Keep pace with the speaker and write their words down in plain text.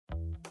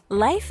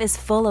Life is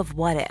full of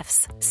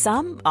what-ifs.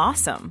 Some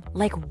awesome,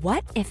 like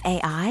what if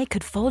AI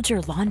could fold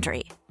your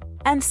laundry?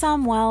 And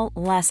some, well,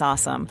 less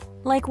awesome,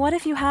 like what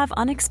if you have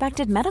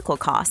unexpected medical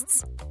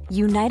costs?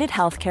 United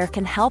Healthcare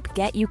can help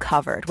get you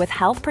covered with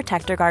Health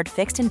Protector Guard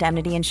fixed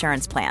indemnity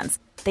insurance plans.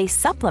 They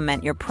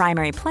supplement your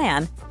primary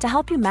plan to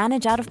help you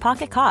manage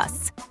out-of-pocket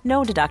costs.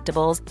 No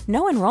deductibles,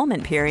 no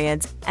enrollment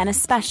periods, and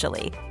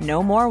especially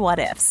no more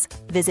what-ifs.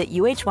 Visit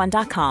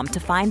uh1.com to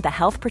find the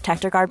Health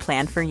Protector Guard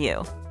plan for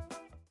you.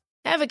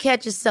 Ever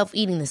catch yourself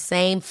eating the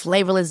same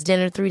flavorless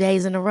dinner 3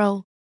 days in a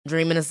row?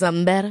 Dreaming of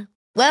something better?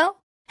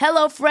 Well,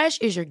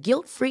 HelloFresh is your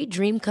guilt-free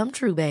dream come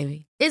true,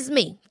 baby. It's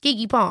me,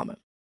 Keke Palmer.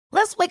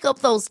 Let's wake up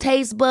those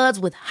taste buds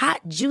with hot,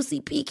 juicy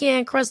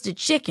pecan-crusted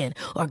chicken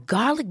or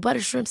garlic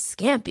butter shrimp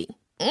scampi.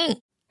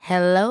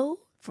 Hello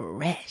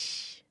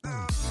Fresh.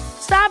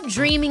 Stop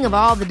dreaming of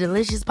all the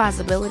delicious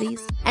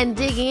possibilities and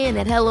dig in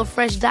at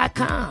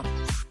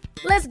HelloFresh.com.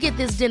 Let's get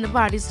this dinner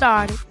party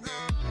started.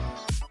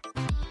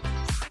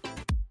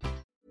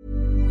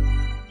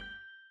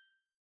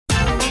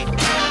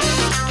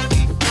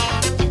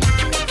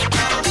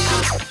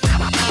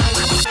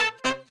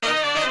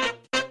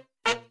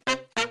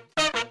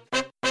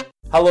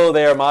 Hello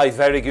there, my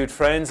very good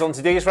friends. On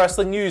today's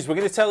wrestling news, we're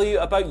going to tell you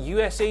about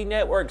USA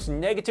Network's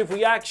negative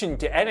reaction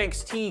to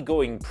NXT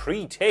going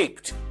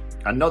pre-taped.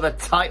 Another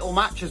title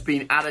match has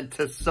been added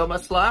to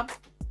SummerSlam.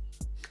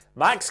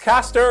 Max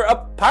Caster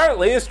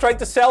apparently has tried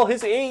to sell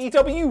his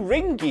AEW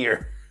ring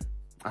gear.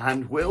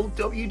 And will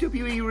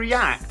WWE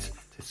react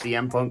to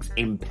CM Punk's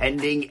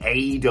impending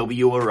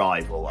AEW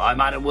arrival? I'm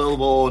Adam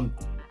Wilborn.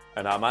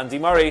 And I'm Andy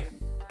Murray.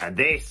 And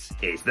this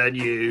is the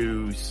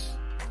news.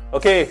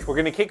 Okay, we're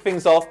going to kick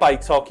things off by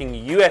talking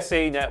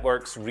USA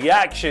Network's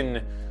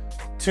reaction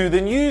to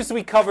the news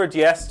we covered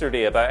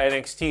yesterday about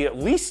NXT, at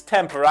least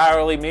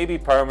temporarily, maybe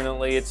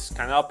permanently. It's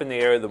kind of up in the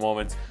air at the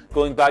moment,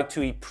 going back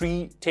to a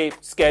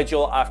pre-taped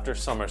schedule after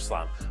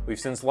SummerSlam. We've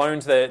since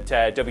learned that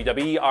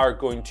WWE are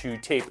going to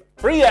tape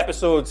 3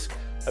 episodes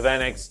of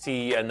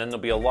NXT, and then there'll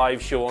be a live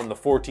show on the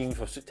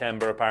 14th of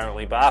September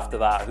apparently, but after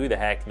that, who the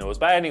heck knows.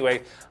 But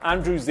anyway,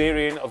 Andrew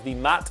Zarian of the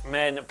Mat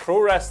Men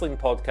Pro Wrestling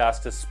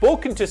Podcast has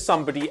spoken to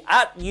somebody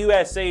at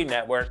USA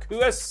Network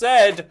who has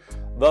said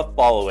the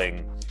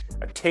following: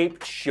 a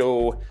taped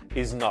show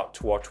is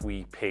not what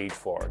we paid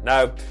for.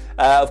 Now,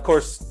 of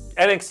course,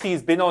 NXT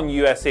has been on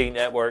USA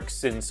Network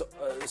since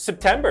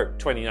September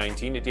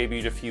 2019. It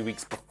debuted a few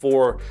weeks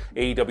before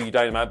AEW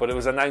Dynamite, but it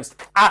was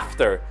announced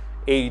after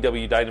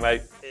AEW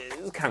Dynamite.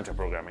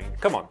 Counter-programming.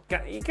 Come on.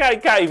 You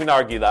can't even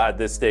argue that at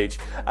this stage.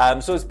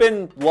 So it's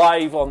been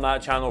live on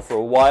that channel for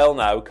a while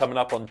now, coming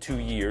up on 2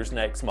 years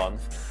next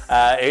month.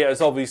 It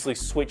has obviously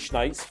switched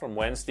nights from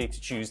Wednesday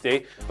to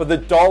Tuesday, but the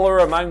dollar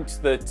amount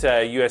that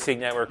USA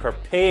Network are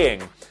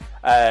paying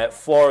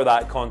for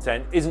that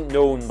content isn't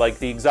known. Like,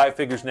 the exact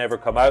figures never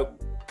come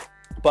out,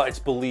 but it's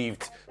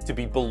believed to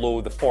be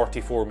below the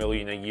 $44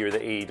 million a year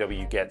that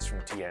AEW gets from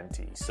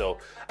TNT. So,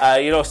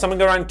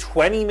 something around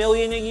 $20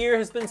 million a year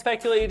has been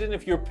speculated, and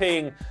if you're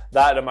paying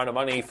that amount of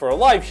money for a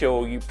live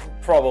show, you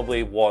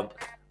probably want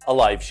a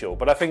live show.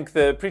 But I think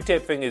the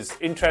pre-tape thing is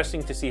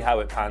interesting to see how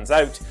it pans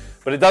out,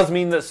 but it does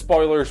mean that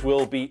spoilers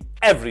will be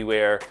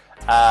everywhere.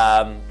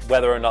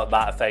 Whether or not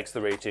that affects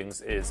the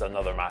ratings is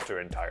another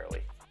matter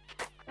entirely.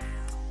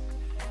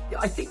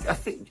 I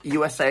think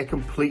USA are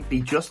completely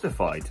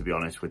justified, to be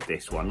honest, with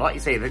this one. Like you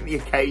say, the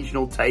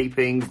occasional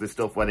tapings, the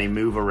stuff where they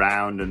move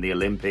around and the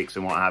Olympics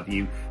and what have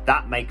you,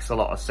 that makes a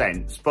lot of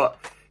sense. But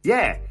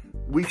yeah,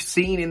 we've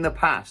seen in the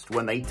past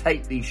when they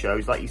tape these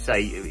shows, like you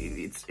say,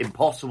 it's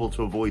impossible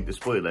to avoid the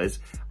spoilers,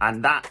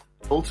 and that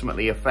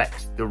ultimately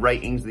affects the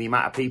ratings and the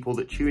amount of people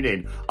that tune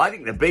in. I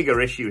think the bigger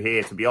issue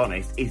here, to be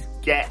honest, is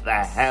get the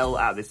hell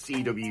out of the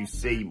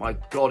CWC. My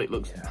God, it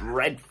looks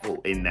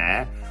dreadful in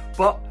there.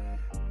 But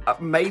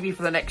maybe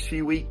for the next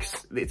few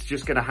weeks, it's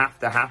just going to have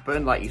to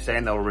happen. Like you're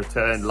saying, they'll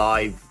return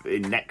live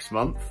in next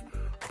month.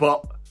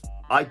 But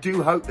I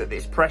do hope that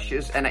this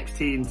pressures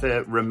NXT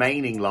into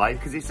remaining live,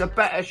 because it's a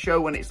better show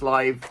when it's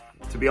live,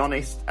 to be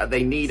honest.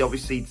 They need,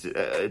 obviously,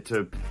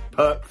 to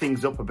perk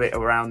things up a bit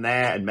around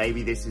there. And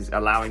maybe this is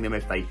allowing them,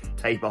 if they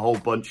tape a whole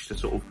bunch, to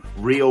sort of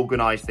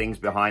reorganize things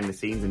behind the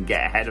scenes and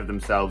get ahead of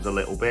themselves a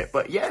little bit.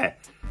 But yeah,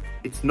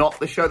 it's not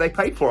the show they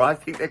paid for. I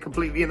think they're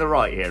completely in the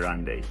right here,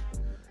 Andy.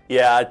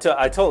 Yeah, I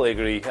totally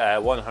agree,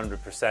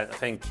 100%. I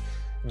think,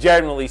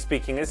 generally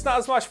speaking, it's not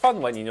as much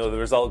fun when you know the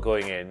result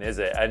going in, is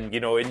it? And,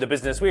 in the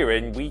business we're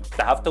in, we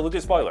have to look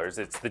at spoilers.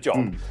 It's the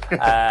job.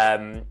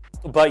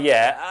 But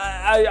yeah,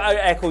 I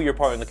echo your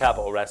point on the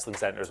Capitol Wrestling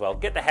Center as well.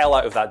 Get the hell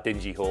out of that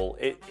dingy hole.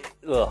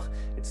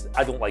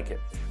 I don't like it.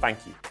 Thank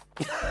you.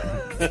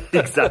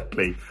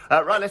 Exactly.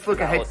 Right, let's look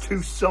ahead to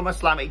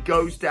SummerSlam. It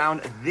goes down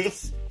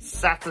this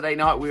Saturday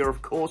night. We are,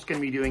 of course, going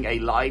to be doing a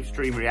live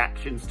stream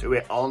reactions to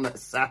it on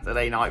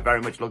Saturday night.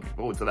 Very much looking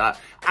forward to that.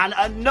 And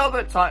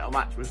another title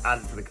match was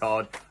added to the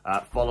card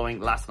following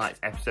last night's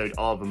episode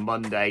of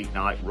Monday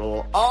Night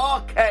Raw.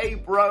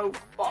 RK Bro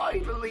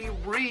finally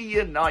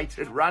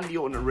reunited. Randy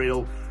Orton and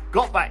Riddle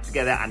got back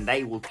together, and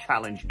they will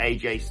challenge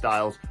AJ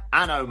Styles,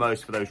 and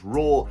Omos for those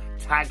Raw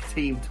tag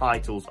team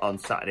titles on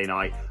Saturday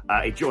night.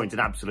 It joins an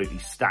absolutely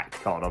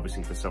stacked card,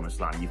 obviously, for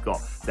SummerSlam. You've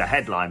got the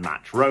headline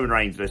match, Roman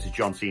Reigns versus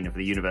John Cena for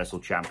the Universal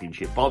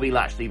Championship, Bobby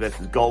Lashley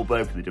versus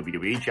Goldberg for the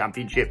WWE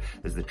Championship.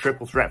 There's the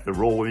triple threat for the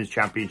Raw Women's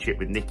Championship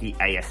with Nikki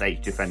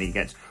ASH defending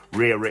against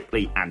Rhea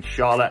Ripley and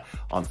Charlotte.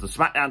 On the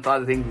SmackDown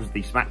side of things was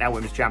the SmackDown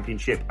Women's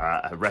Championship,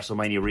 a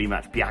WrestleMania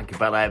rematch, Bianca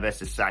Belair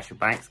versus Sasha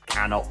Banks.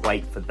 Cannot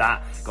wait for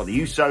that. Got the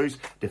Usos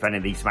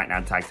defending the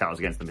SmackDown tag titles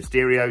against the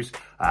Mysterios.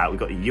 We've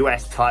got the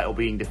US title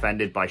being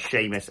defended by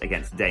Sheamus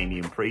against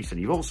Damian Priest. And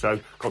you've also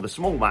got the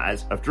small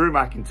matters of Drew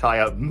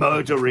McIntyre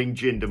murdering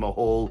Jinder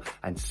Mahal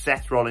and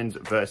Seth Rollins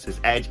versus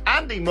Edge.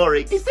 Andy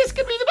Murray, is this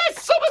going to be the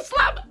best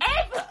SummerSlam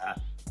ever?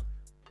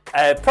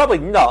 Probably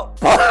not,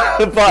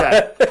 but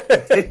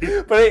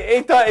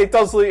it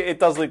does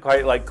look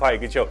quite a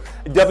good show.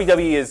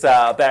 WWE is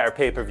a better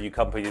pay-per-view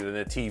company than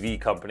a TV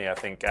company. I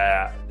think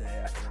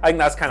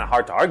that's kind of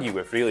hard to argue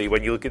with, really,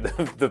 when you look at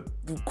the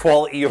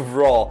quality of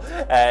Raw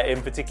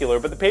in particular.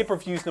 But the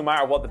pay-per-views, no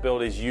matter what the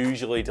build is,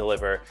 usually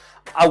deliver.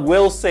 I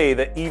will say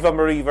that Eva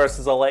Marie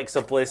versus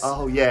Alexa Bliss.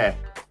 Oh yeah.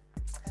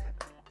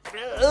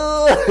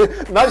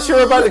 Not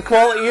sure about the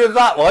quality of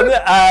that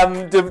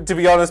one, to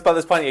be honest, but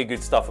there's plenty of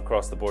good stuff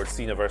across the board.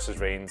 Cena versus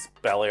Reigns,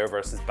 Belair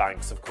versus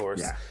Banks, of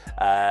course.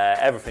 Yeah.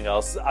 Everything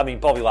else. I mean,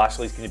 Bobby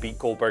Lashley's going to beat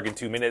Goldberg in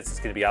 2 minutes. It's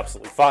going to be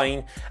absolutely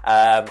fine.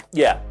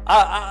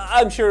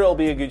 I'm sure it'll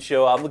be a good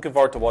show. I'm looking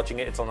forward to watching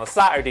it. It's on a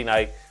Saturday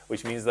night,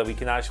 which means that we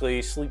can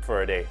actually sleep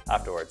for a day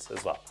afterwards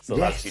as well. So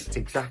yes, that's good.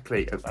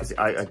 Exactly.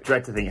 I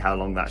dread to think how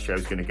long that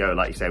show's going to go,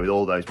 like you say, with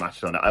all those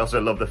matches on it. I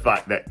also love the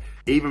fact that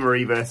Eva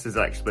Marie versus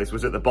Alexa Bliss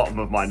was at the bottom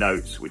of my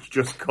notes, which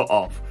just cut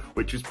off,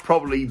 which was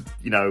probably,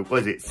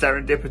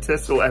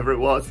 serendipitous or whatever it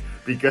was,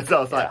 because I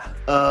was like,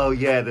 oh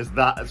yeah, there's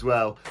that as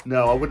well.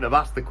 No, I wouldn't have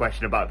asked the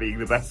question about being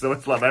the best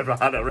SummerSlam ever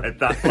had I read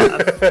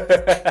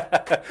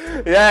that.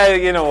 Yeah,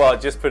 you know what?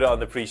 Just put it on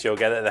the pre-show.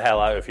 Get it the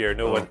hell out of here.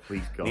 No one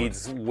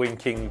needs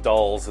winking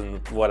dolls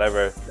and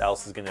whatever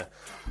else is going to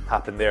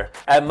happen there.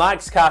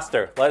 Max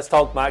Caster. Let's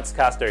talk Max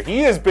Caster. He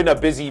has been a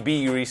busy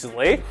bee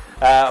recently.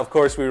 Of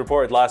course, we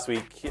reported last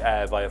week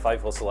via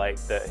Fightful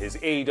Select that his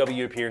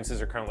AEW appearances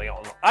are currently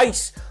on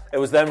ice. It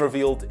was then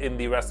revealed in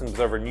the Wrestling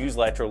Observer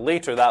newsletter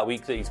later that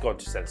week that he's gone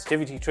to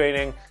sensitivity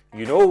training.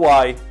 You know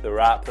why. The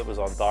rap that was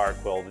on Dark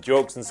with all the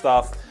jokes and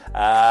stuff.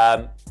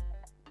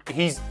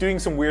 He's doing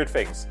some weird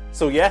things.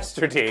 So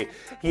yesterday,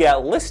 he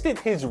listed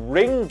his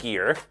ring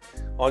gear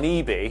on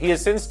eBay. He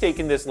has since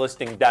taken this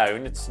listing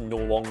down. It's no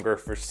longer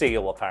for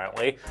sale,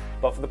 apparently.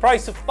 But for the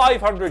price of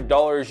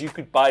 $500, you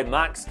could buy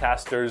Max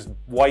Caster's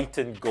white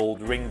and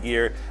gold ring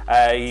gear.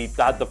 He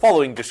had the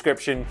following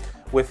description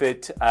with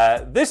it.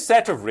 This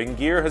set of ring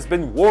gear has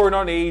been worn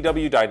on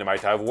AEW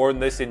Dynamite. I've worn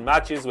this in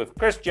matches with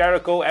Chris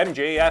Jericho,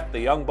 MJF, the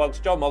Young Bucks,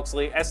 Jon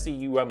Moxley,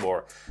 SCU, and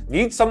more.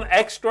 Need some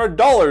extra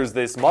dollars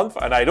this month,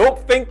 and I don't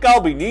think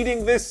I'll be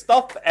needing this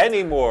stuff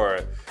anymore.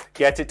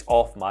 Get it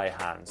off my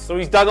hands. So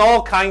he's done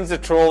all kinds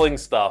of trolling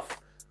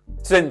stuff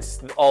since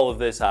all of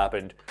this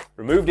happened.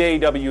 Removed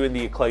AEW and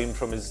the Acclaim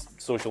from his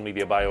social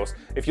media bios.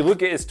 If you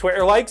look at his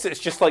Twitter likes, it's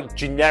just like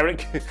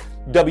generic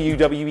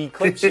WWE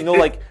clips,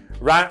 like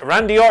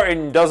Randy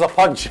Orton does a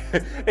punch.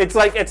 It's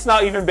like, it's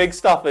not even big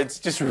stuff. It's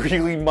just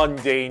really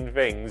mundane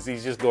things.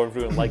 He's just going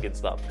through and liking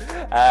stuff.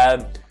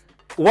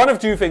 One of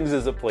two things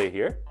is at play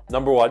here.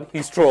 Number one,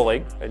 he's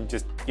trolling and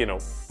just,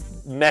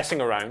 messing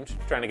around,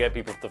 trying to get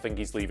people to think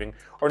he's leaving.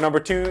 Or number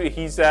two,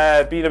 he's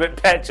being a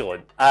bit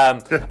petulant.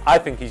 I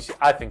think he's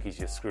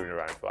just screwing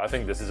around. But I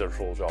think this is a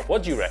troll job.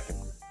 What do you reckon?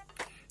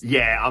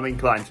 Yeah, I'm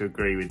inclined to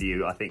agree with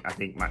you. I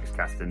think Max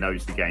Caster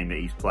knows the game that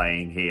he's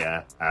playing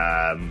here.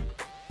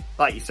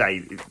 Like you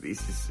say,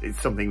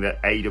 it's something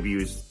that AEW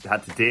has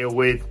had to deal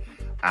with,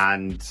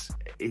 and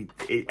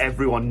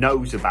everyone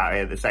knows about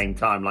it at the same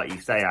time, like you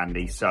say,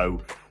 Andy.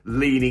 So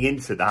leaning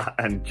into that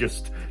and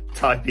just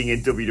typing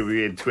in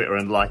WWE in Twitter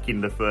and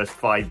liking the first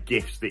 5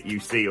 GIFs that you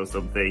see or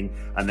something,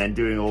 and then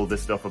doing all the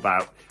stuff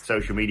about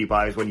social media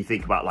bios, when you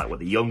think about like what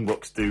the Young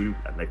Bucks do,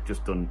 and they've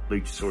just done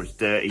Luchasaurus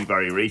Dirty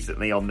very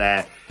recently on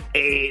there,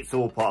 it's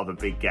all part of a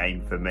big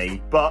game for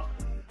me. But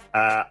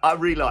I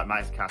really like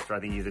Max Caster. I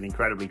think he's an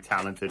incredibly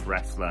talented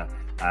wrestler.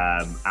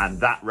 And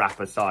that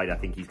rap aside, I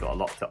think he's got a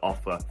lot to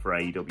offer for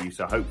AEW.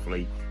 So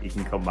hopefully he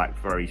can come back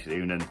very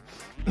soon.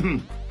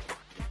 And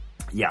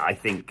yeah, I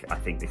think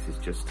this is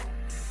just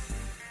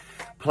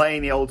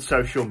playing the old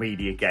social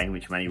media game,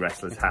 which many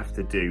wrestlers have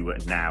to do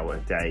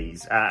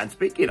nowadays. And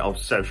speaking of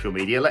social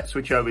media, let's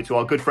switch over to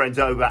our good friends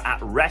over at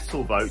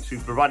WrestleVotes,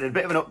 who've provided a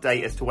bit of an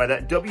update as to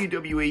whether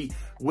WWE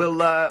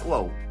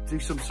will, do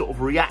some sort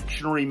of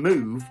reactionary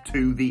move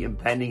to the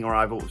impending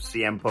arrival of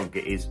CM Punk.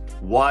 It is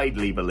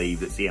widely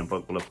believed that CM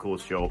Punk will, of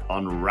course, show up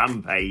on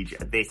Rampage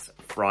this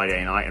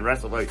Friday night. And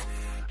WrestleVotes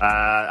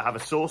have a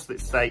source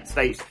that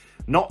states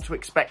not to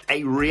expect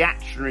a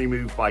reactionary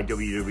move by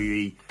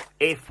WWE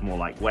if, more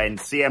like when,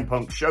 CM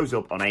Punk shows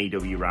up on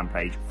AEW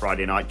Rampage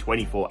Friday night,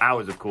 24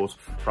 hours, of course,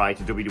 prior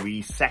to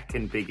WWE's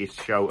second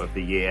biggest show of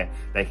the year.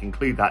 They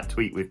conclude that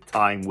tweet with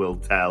 "Time will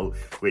tell,"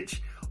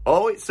 which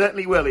Oh, it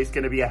certainly will. It's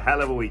going to be a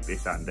hell of a week,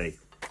 this, Andy.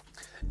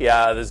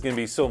 Yeah, there's going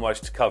to be so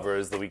much to cover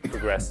as the week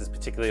progresses,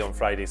 particularly on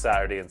Friday,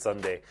 Saturday, and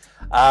Sunday.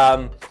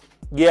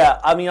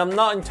 Yeah, I mean, I'm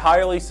not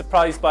entirely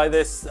surprised by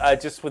this,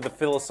 just with the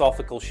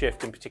philosophical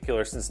shift in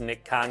particular since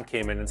Nick Khan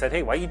came in and said,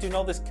 hey, why are you doing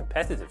all this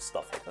competitive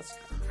stuff? Like, that's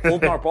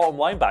holding our bottom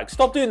line back.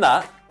 Stop doing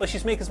that. Let's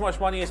just make as much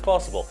money as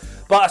possible.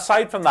 But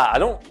aside from that, I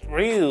don't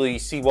really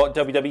see what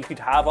WWE could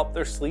have up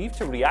their sleeve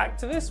to react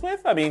to this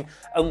with. I mean,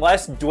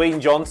 unless Dwayne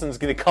Johnson's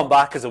going to come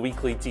back as a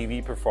weekly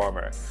TV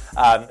performer,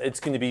 it's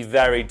going to be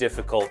very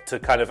difficult to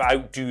kind of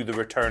outdo the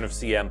return of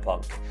CM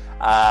Punk.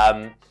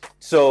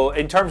 So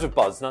in terms of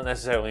buzz, not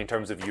necessarily in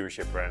terms of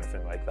viewership or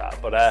anything like that.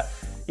 But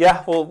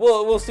yeah,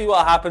 we'll see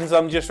what happens.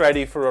 I'm just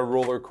ready for a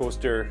roller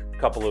coaster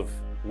couple of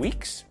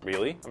weeks,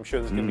 really. I'm sure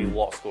there's going to be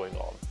lots going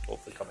on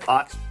over the coming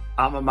weeks.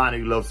 I'm a man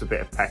who loves a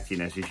bit of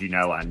pettiness, as you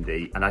know,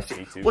 Andy. And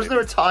wasn't too, there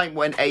a time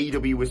when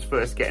AEW was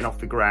first getting off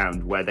the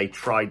ground where they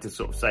tried to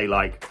sort of say,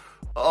 like,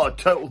 oh,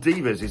 Total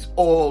Divas is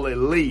all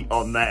elite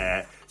on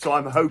there? So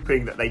I'm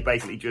hoping that they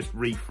basically just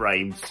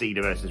reframe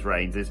Cena versus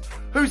Reigns as,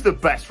 who's the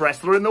best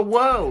wrestler in the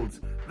world?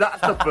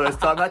 That's the first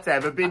time that's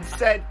ever been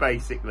said,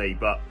 basically.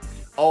 But,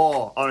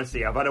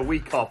 honestly, I've had a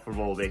week off from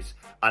all this,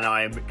 and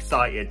I am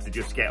excited to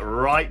just get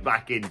right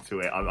back into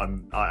it.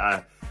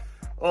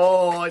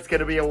 It's going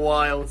to be a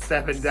wild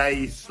 7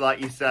 days,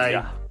 like you say.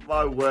 Yeah.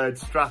 My word,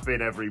 strap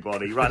in,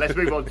 everybody. Right, let's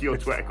move on to your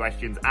Twitter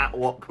questions. At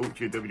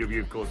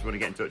WhatCultureWW, of course, if you want to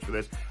get in touch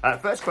with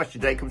us. First question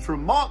today comes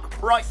from Mark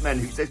Brightman,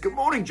 who says, good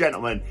morning,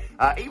 gentlemen.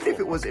 Even if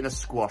it was in a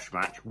squash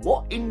match,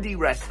 what indie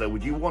wrestler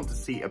would you want to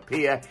see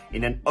appear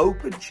in an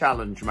open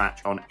challenge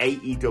match on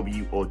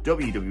AEW or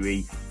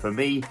WWE? For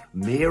me,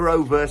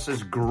 Miro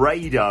versus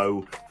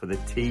Grado for the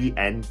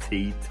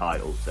TNT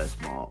title, says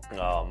Mark.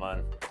 Oh,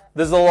 man.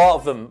 There's a lot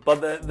of them,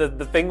 but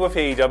the thing with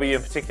AEW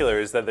in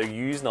particular is that they're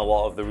using a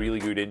lot of the really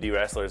good indie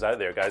wrestlers out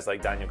there, guys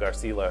like Daniel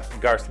Garcia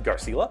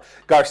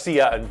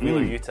and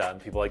Wheeler Yuta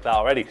and people like that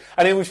already.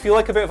 And it would feel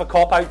like a bit of a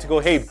cop-out to go,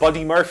 hey,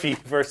 Buddy Murphy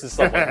versus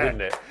someone,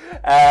 wouldn't it?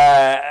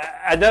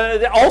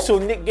 And also,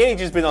 Nick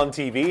Gage has been on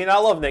TV, and I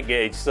love Nick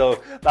Gage,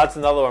 so that's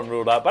another one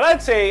ruled out. But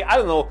I'd say, I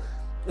don't know,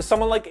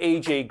 someone like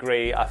AJ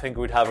Gray, I think,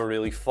 would have a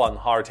really fun,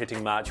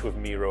 hard-hitting match with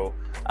Miro.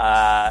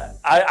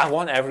 I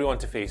want everyone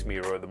to face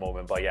Miro at the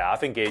moment, but yeah, I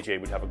think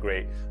AJ would have a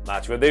great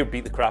match where they would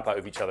beat the crap out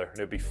of each other, and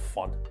it would be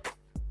fun.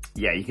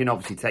 Yeah, you can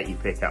obviously take your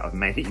pick out of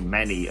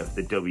many of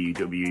the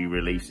WWE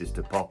releases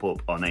to pop up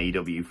on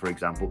AEW, for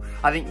example.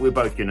 I think we're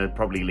both going to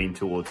probably lean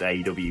towards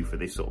AEW for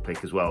this sort of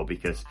pick as well,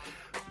 because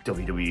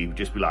WWE would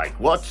just be like,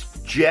 what's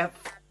Jeff...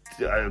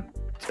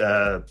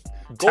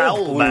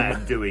 Towel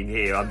man doing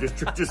here? I'm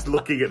just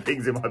looking at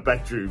things in my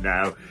bedroom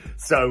now.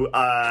 So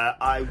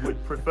I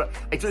would prefer...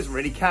 It doesn't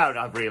really count,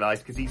 I've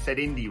realised, because he said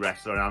indie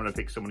wrestler, and I'm going to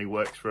pick someone who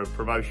works for a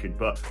promotion.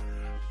 But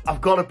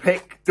I've got to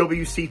pick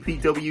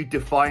WCPW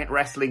Defiant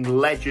Wrestling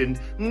legend,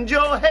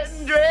 Joe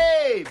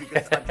Hendry,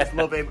 because I just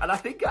love him. And I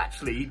think,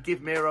 actually, he'd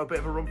give Miro a bit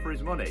of a run for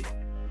his money.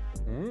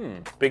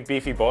 Big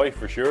beefy boy,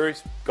 for sure.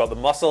 He's got the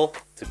muscle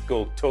to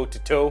go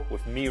toe-to-toe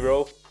with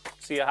Miro.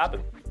 See it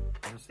happen.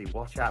 Honestly,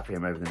 watch out for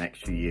him over the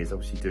next few years.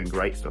 Obviously doing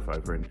great stuff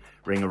over in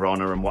Ring of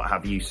Honor and what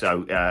have you.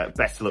 So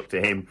best of luck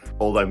to him.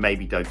 Although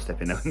maybe don't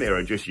step in a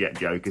mirror just yet,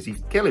 Joe, because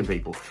he's killing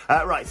people.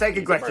 Right,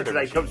 second question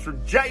today comes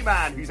from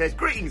J-Man, who says,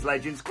 greetings,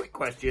 legends. Quick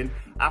question.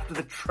 After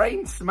the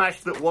train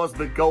smash that was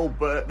the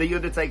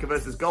Undertaker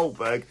versus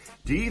Goldberg,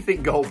 do you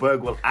think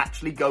Goldberg will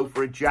actually go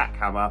for a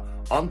jackhammer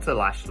onto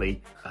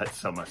Lashley at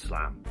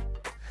SummerSlam?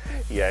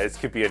 Yeah, this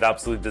could be an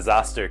absolute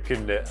disaster,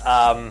 couldn't it?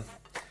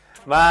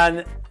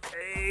 Man...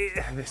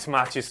 This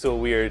match is so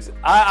weird.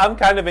 I'm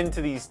kind of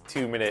into these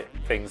 2-minute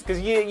things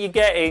because you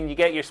get in, you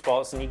get your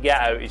spots, and you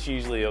get out. It's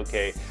usually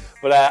okay.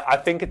 But I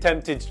think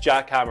attempted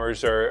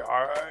jackhammers are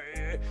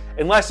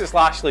unless it's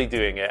Lashley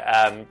doing it,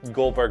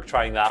 Goldberg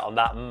trying that on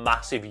that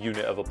massive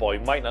unit of a boy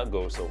might not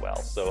go so well.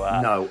 So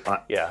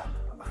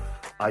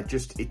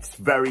it's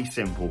very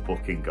simple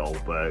booking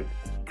Goldberg.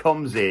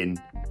 Comes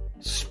in,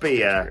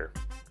 spear,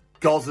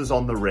 gozzers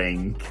on the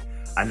ring.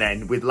 And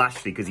then with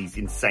Lashley, because he's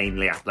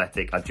insanely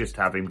athletic, I just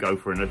have him go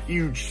for a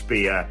huge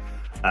spear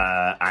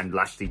and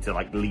Lashley to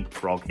like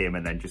leapfrog him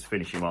and then just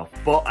finish him off.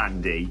 But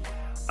Andy,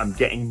 I'm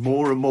getting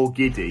more and more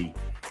giddy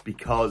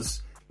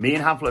because me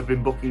and Hamlet have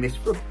been booking this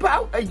for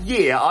about a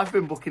year. I've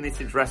been booking this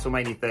since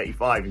WrestleMania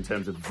 35 in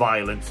terms of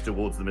violence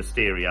towards the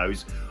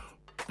Mysterios.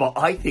 But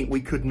I think we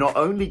could not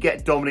only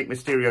get Dominic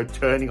Mysterio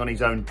turning on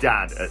his own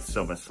dad at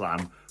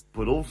SummerSlam,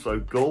 but also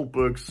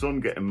Goldberg's son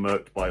getting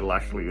murked by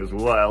Lashley as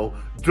well.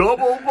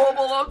 Double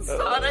bubble on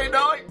Saturday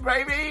night,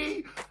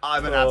 baby!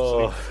 I'm an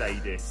absolute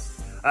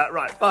sadist.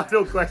 Right,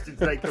 final question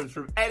today comes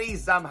from Eddie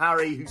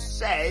Zamhari, who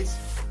says,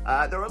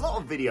 there are a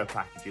lot of video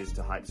packages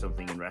to hype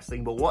something in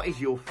wrestling, but what is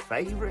your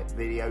favourite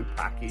video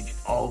package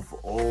of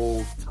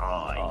all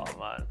time?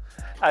 Oh,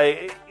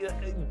 man.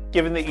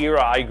 Given the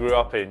era I grew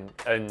up in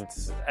and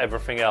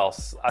everything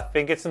else, I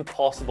think it's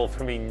impossible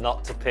for me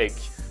not to pick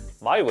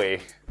My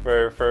Way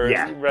for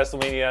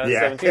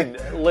WrestleMania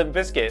 17, Limp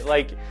Bizkit.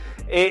 Like,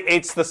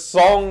 it's the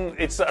song.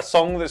 It's a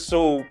song that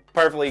so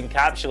perfectly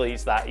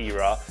encapsulates that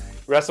era.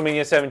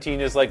 WrestleMania 17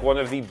 is like one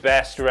of the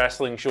best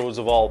wrestling shows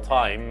of all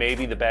time,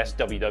 maybe the best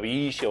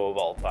WWE show of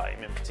all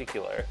time in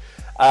particular.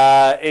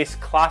 It's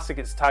classic,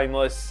 it's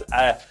timeless.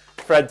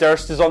 Fred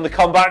Durst is on the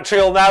comeback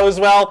trail now as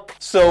well,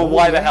 so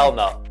why the hell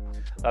not?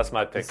 That's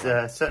my pick.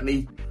 It's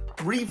certainly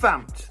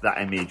revamped that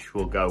image,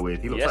 we'll go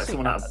with. He looks like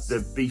someone out of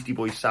the Beastie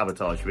Boys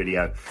Sabotage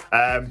video.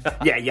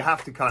 Yeah, you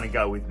have to kind of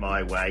go with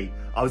my way.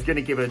 I was going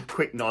to give a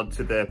quick nod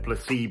to the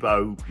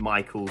Placebo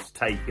Michaels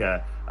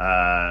Taker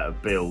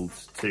build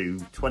to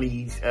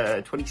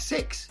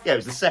 26. Yeah, it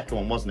was the second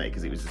one, wasn't it?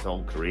 Because it was this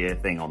whole career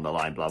thing on the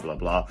line, blah, blah,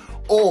 blah.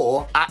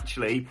 Or,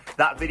 actually,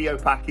 that video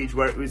package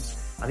where it was,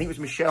 I think it was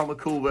Michelle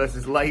McCool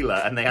versus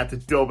Layla, and they had to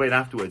dub in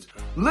afterwards,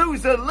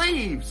 "Loser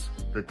leaves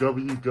the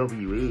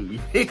WWE,"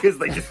 because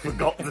they just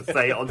forgot to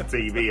say it on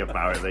TV,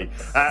 apparently.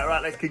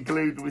 Right, let's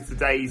conclude with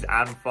today's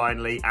and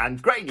finally,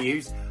 and great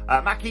news,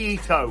 Maki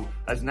Ito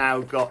has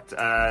now got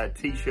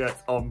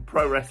t-shirts on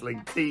Pro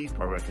Wrestling Tees,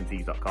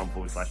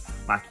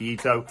 prowrestlingtees.com/Maki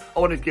Ito. I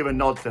wanted to give a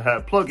nod to her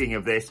plugging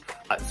of this.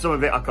 Some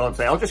of it I can't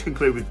say. I'll just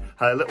conclude with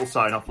her little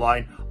sign-off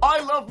line.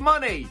 I love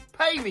money!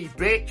 Pay me,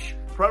 bitch!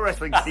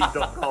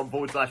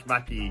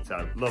 prowrestlingtees.com/Maki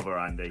Ito. Love her,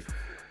 Andy.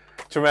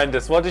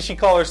 Tremendous. What did she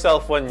call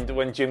herself when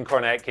Jim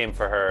Cornette came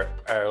for her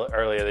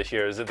earlier this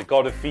year? Is it the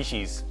God of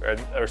Fishies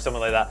or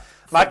something like that?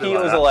 Maki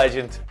Ito's a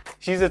legend.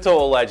 She's a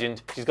total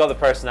legend. She's got the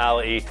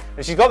personality.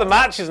 And she's got the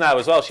matches now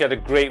as well. She had a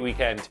great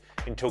weekend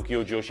in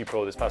Tokyo Joshi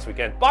Pro this past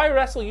weekend. Buy a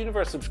Wrestle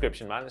Universe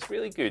subscription, man. It's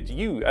really good.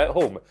 You, at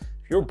home,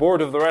 if you're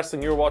bored of the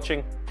wrestling you're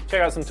watching,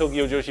 check out some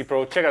Tokyo Joshi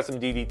Pro. Check out some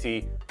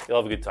DDT. You'll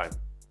have a good time.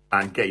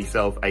 And get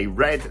yourself a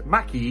red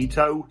Maki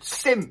Ito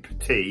simp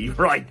tee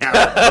right now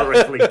at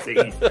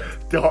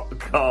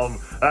prowrestlingtees.com.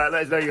 Let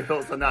us know your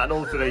thoughts on that and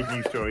all today's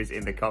news stories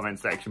in the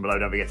comments section below.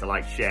 Don't forget to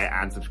like, share,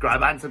 and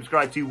subscribe. And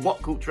subscribe to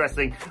What Culture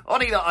Wrestling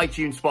on either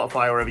iTunes,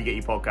 Spotify, or wherever you get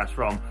your podcasts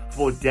from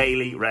for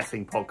daily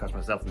wrestling podcasts.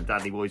 Myself and the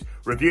Dudley Boys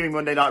reviewing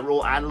Monday Night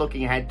Raw and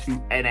looking ahead to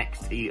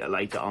NXT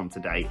later on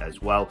today as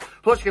well.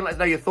 Plus, you can let us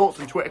know your thoughts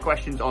and Twitter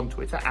questions on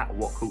Twitter at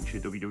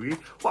WhatCultureWW.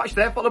 Watch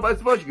there, follow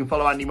both of us. You can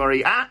follow Andy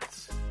Murray at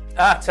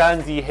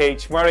Andy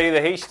H. Murray.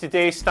 The H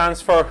today stands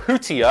for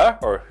Hootia,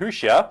 or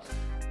Hootia,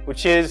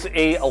 which is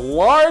a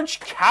large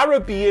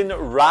Caribbean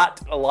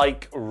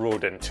rat-like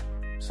rodent.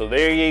 So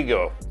there you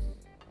go.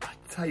 I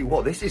tell you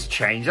what, this has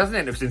changed,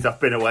 hasn't it, since I've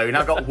been away? We've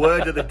now got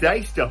word of the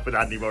day stuff with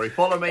Andy Murray.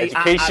 Follow me at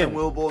Adam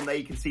Wilborn. There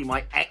you can see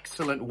my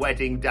excellent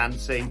wedding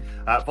dancing.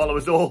 Follow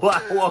us all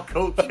at What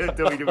Culture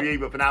WWE.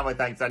 But for now, my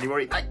thanks, Andy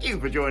Murray. Thank you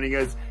for joining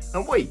us,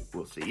 and we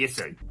will see you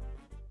soon.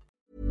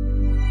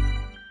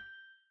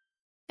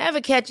 Ever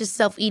catch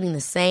yourself eating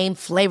the same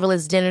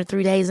flavorless dinner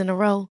 3 days in a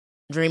row?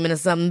 Dreaming of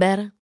something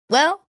better?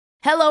 Well,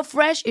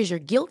 HelloFresh is your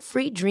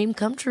guilt-free dream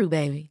come true,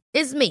 baby.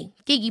 It's me,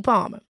 Keke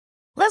Palmer.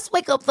 Let's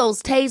wake up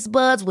those taste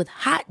buds with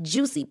hot,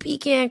 juicy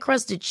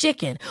pecan-crusted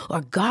chicken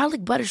or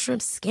garlic butter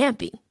shrimp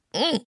scampi.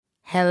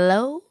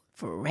 Hello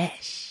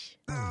Fresh.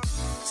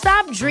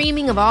 Stop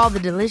dreaming of all the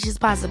delicious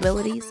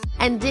possibilities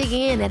and dig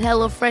in at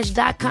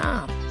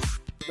HelloFresh.com.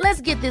 Let's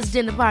get this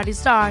dinner party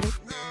started.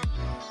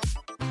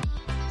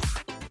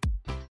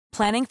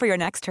 Planning for your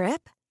next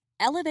trip?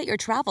 Elevate your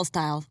travel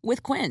style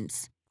with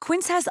Quince.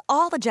 Quince has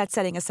all the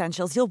jet-setting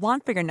essentials you'll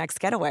want for your next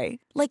getaway,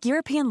 like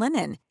European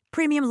linen,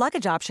 premium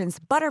luggage options,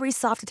 buttery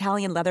soft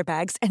Italian leather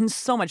bags, and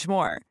so much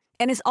more.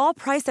 And is all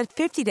priced at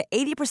 50 to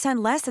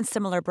 80% less than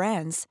similar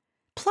brands.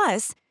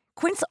 Plus,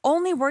 Quince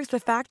only works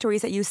with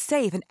factories that use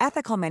safe and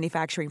ethical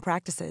manufacturing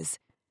practices.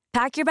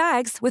 Pack your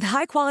bags with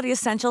high-quality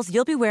essentials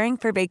you'll be wearing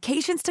for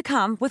vacations to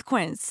come with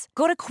Quince.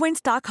 Go to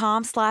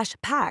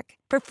quince.com/pack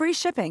for free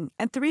shipping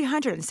and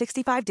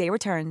 365-day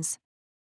returns.